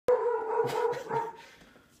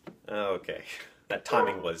Okay, that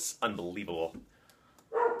timing was unbelievable.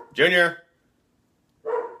 Junior! I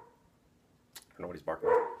don't know what he's barking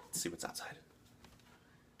at. Let's see what's outside.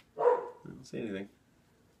 I don't see anything.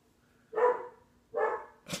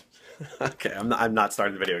 Okay, I'm not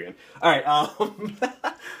starting the video again. Alright,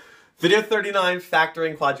 video 39,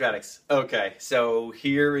 factoring quadratics. Okay, so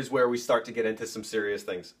here is where we start to get into some serious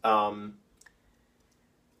things. Factoring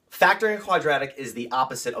a quadratic is the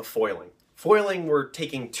opposite of foiling. Foiling, we're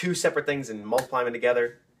taking two separate things and multiplying them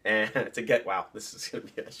together, and to get, wow, this is going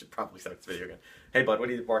to be, I should probably start this video again. Hey bud, what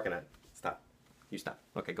are you barking at? Stop. You stop.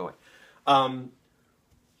 Okay, go away.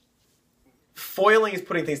 Foiling is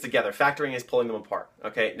putting things together. Factoring is pulling them apart.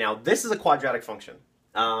 Okay, now this is a quadratic function.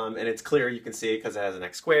 And it's clear, you can see it because it has an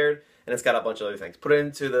x squared, and it's got a bunch of other things. Put it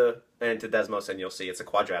into Desmos and you'll see it's a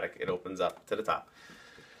quadratic. It opens up to the top.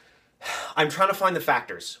 I'm trying to find the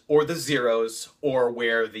factors, or the zeros, or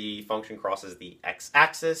where the function crosses the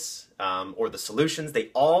x-axis, or the solutions. They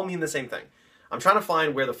all mean the same thing. I'm trying to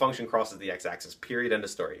find where the function crosses the x-axis, period, end of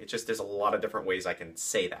story. It's just there's a lot of different ways I can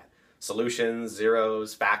say that. Solutions,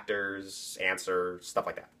 zeros, factors, answer, stuff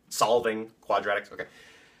like that. Solving, quadratics, okay.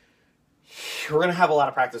 We're going to have a lot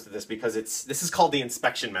of practice with this because this is called the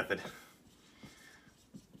inspection method.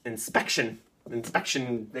 Inspection,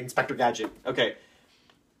 Inspector Gadget. Okay,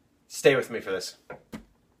 stay with me for this.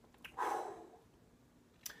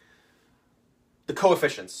 The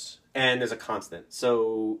coefficients, and there's a constant.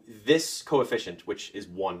 So this coefficient, which is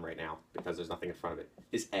 1 right now, because there's nothing in front of it,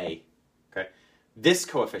 is A, okay? This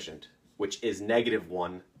coefficient, which is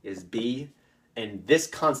 -1, is B, and this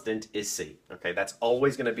constant is C. Okay, that's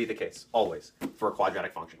always going to be the case, always, for a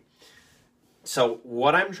quadratic function. So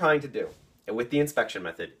what I'm trying to do with the inspection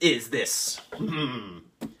method is this.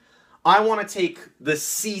 I want to take the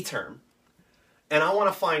C term, and I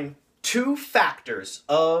want to find two factors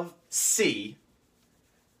of C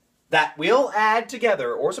that we'll add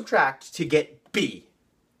together or subtract to get B.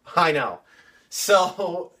 I know.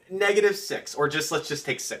 So -6, or let's just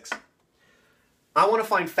take 6. I want to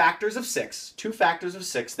find factors of 6, two factors of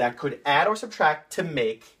 6 that could add or subtract to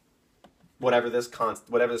make whatever this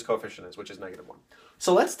coefficient is, which is -1.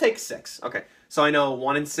 So let's take 6. Okay, so I know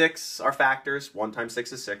 1 and 6 are factors. 1 times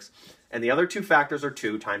 6 is 6. And the other two factors are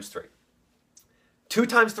 2 times 3. 2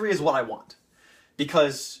 times 3 is what I want,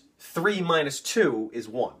 because 3 minus 2 is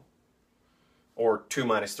 1. Or 2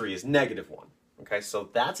 minus 3 is -1. Okay, so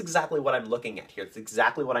that's exactly what I'm looking at here. That's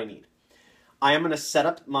exactly what I need. I am going to set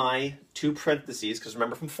up my two parentheses, because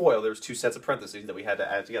remember from FOIL, there's two sets of parentheses that we had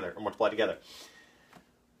to add together, or multiply together.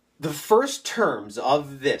 The first terms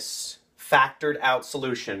of this factored out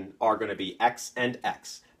solution are going to be x and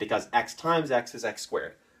x, because x times x is x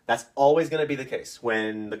squared. That's always going to be the case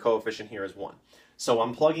when the coefficient here is 1. So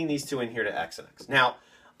I'm plugging these two in here to x and x. Now,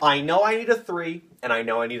 I know I need a 3, and I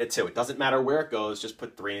know I need a 2. It doesn't matter where it goes, just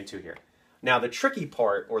put 3 and 2 here. Now, the tricky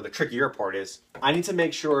part, or the trickier part, is I need to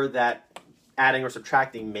make sure that adding or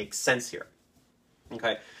subtracting makes sense here.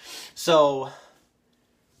 Okay, so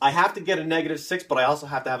I have to get a -6, but I also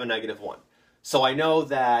have to have a -1. So I know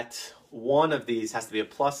that one of these has to be a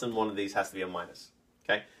plus and one of these has to be a minus.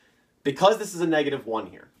 Okay, because this is a -1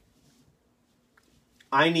 here,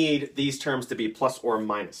 I need these terms to be plus or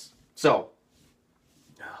minus. So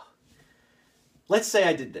let's say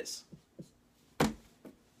I did this.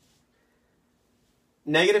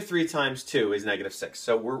 -3 times 2 is -6,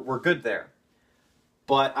 so we're good there.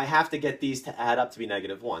 But I have to get these to add up to be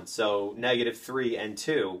 -1. So -3 and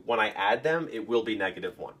 2, when I add them, it will be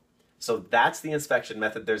 -1. So that's the inspection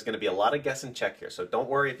method. There's going to be a lot of guess and check here. So don't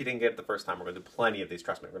worry if you didn't get it the first time. We're going to do plenty of these.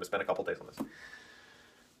 Trust me, we're going to spend a couple days on this.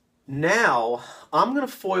 Now, I'm going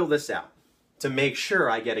to FOIL this out to make sure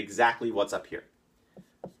I get exactly what's up here.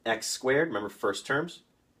 X squared, remember first terms,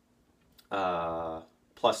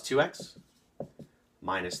 plus 2x,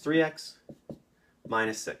 minus 3x,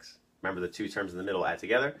 minus 6. Remember the two terms in the middle add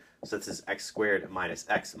together. So this is x squared minus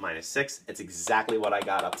x minus 6. It's exactly what I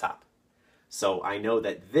got up top. So I know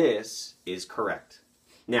that this is correct.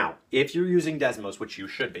 Now, if you're using Desmos, which you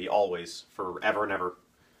should be always, forever and ever,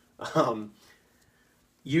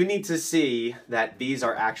 you need to see that these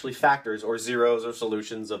are actually factors or zeros or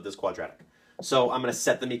solutions of this quadratic. So I'm going to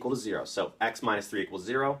set them equal to 0. So x minus 3 equals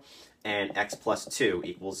 0, and x plus 2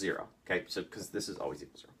 equals 0. Okay, so because this is always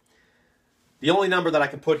equal to 0. The only number that I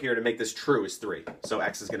can put here to make this true is 3. So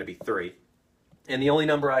x is going to be 3. And the only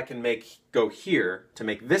number I can make go here to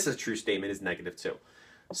make this a true statement is -2.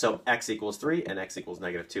 So x equals 3 and x equals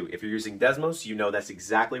 -2. If you're using Desmos, you know that's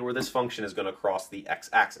exactly where this function is going to cross the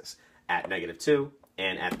x-axis, at -2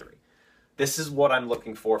 and at 3. This is what I'm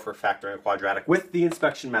looking for factoring a quadratic with the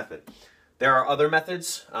inspection method. There are other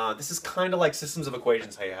methods. This is kind of like systems of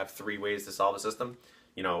equations, how you have 3 ways to solve a system.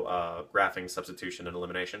 You know, graphing, substitution, and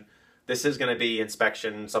elimination. This is going to be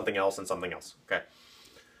inspection, something else, and something else. Okay.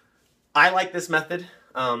 I like this method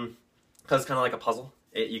because it's kind of like a puzzle.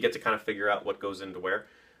 You get to kind of figure out what goes into where,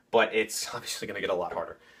 but it's obviously going to get a lot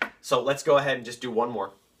harder. So let's go ahead and just do one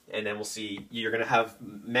more, and then we'll see. You're going to have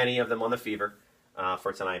many of them on the fever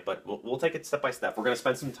for tonight, but we'll take it step by step. We're going to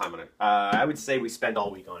spend some time on it. I would say we spend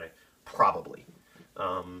all week on it. Probably.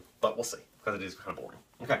 But we'll see, because it is kind of boring.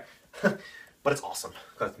 Okay. But it's awesome,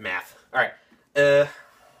 because it's math. Alright.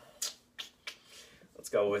 Let's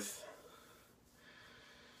go with...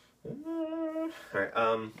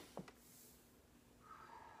 Alright,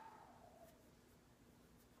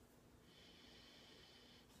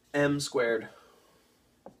 m squared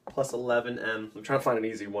plus 11m. I'm trying to find an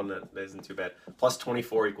easy one that isn't too bad. Plus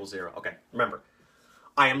 24 equals 0. Okay, remember.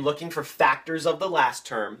 I am looking for factors of the last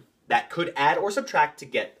term that could add or subtract to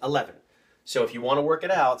get 11. So if you want to work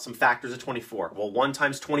it out, some factors of 24. Well, 1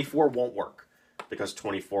 times 24 won't work because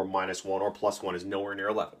 24 minus 1 or plus 1 is nowhere near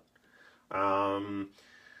 11.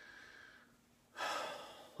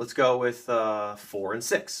 Let's go with 4 and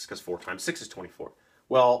 6 because 4 times 6 is 24.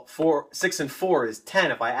 Well, 6 and 4 is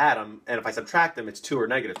 10 if I add them, and if I subtract them, it's 2 or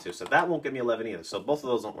negative 2. So that won't give me 11 either. So both of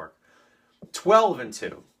those don't work. 12 and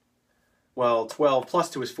 2. Well, 12 plus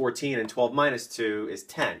 2 is 14, and 12 minus 2 is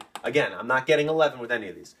 10. Again, I'm not getting 11 with any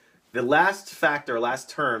of these. The last factor, last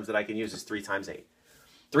terms that I can use is 3 times 8.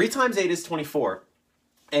 3 times 8 is 24,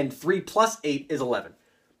 and 3 plus 8 is 11.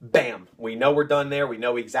 Bam! We know we're done there. We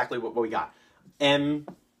know exactly what we got. M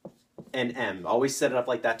and M. Always set it up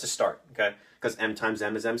like that to start, okay? Because m times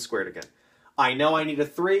m is m squared again. I know I need a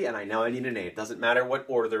 3, and I know I need an 8. It doesn't matter what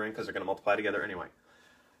order they're in because they're going to multiply together anyway.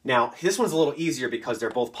 Now, this one's a little easier because they're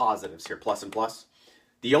both positives here, plus and plus.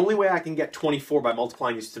 The only way I can get 24 by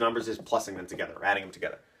multiplying these two numbers is plussing them together, or adding them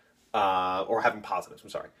together. Or having positives, I'm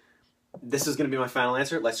sorry. This is going to be my final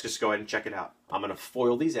answer. Let's just go ahead and check it out. I'm going to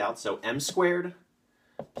FOIL these out. So m squared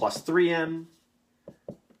plus 3m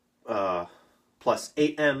plus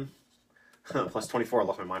 8m plus 24. I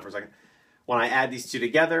lost my mind for a second. When I add these two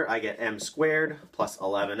together, I get m squared plus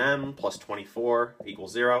 11m plus 24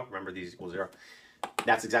 equals 0. Remember, these equal 0.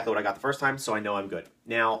 That's exactly what I got the first time, so I know I'm good.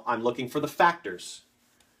 Now, I'm looking for the factors,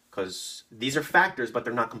 because these are factors, but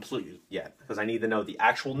they're not complete yet, because I need to know the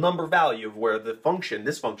actual number value of where the function,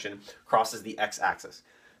 this function, crosses the x-axis.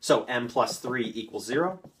 So m plus 3 equals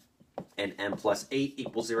 0, and m plus 8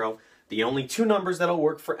 equals 0. The only two numbers that'll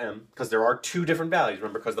work for m, because there are two different values,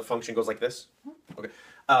 remember, because the function goes like this, okay,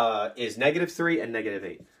 is negative 3 and negative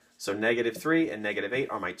 8. So negative 3 and negative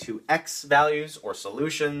 8 are my two x values, or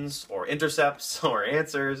solutions, or intercepts, or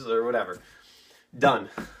answers, or whatever. Done.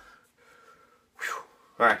 Whew.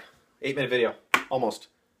 All right, 8-minute video, almost.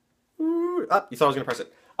 You thought I was gonna press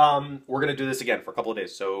it. We're gonna do this again for a couple of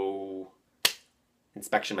days. So,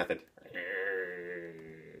 inspection method.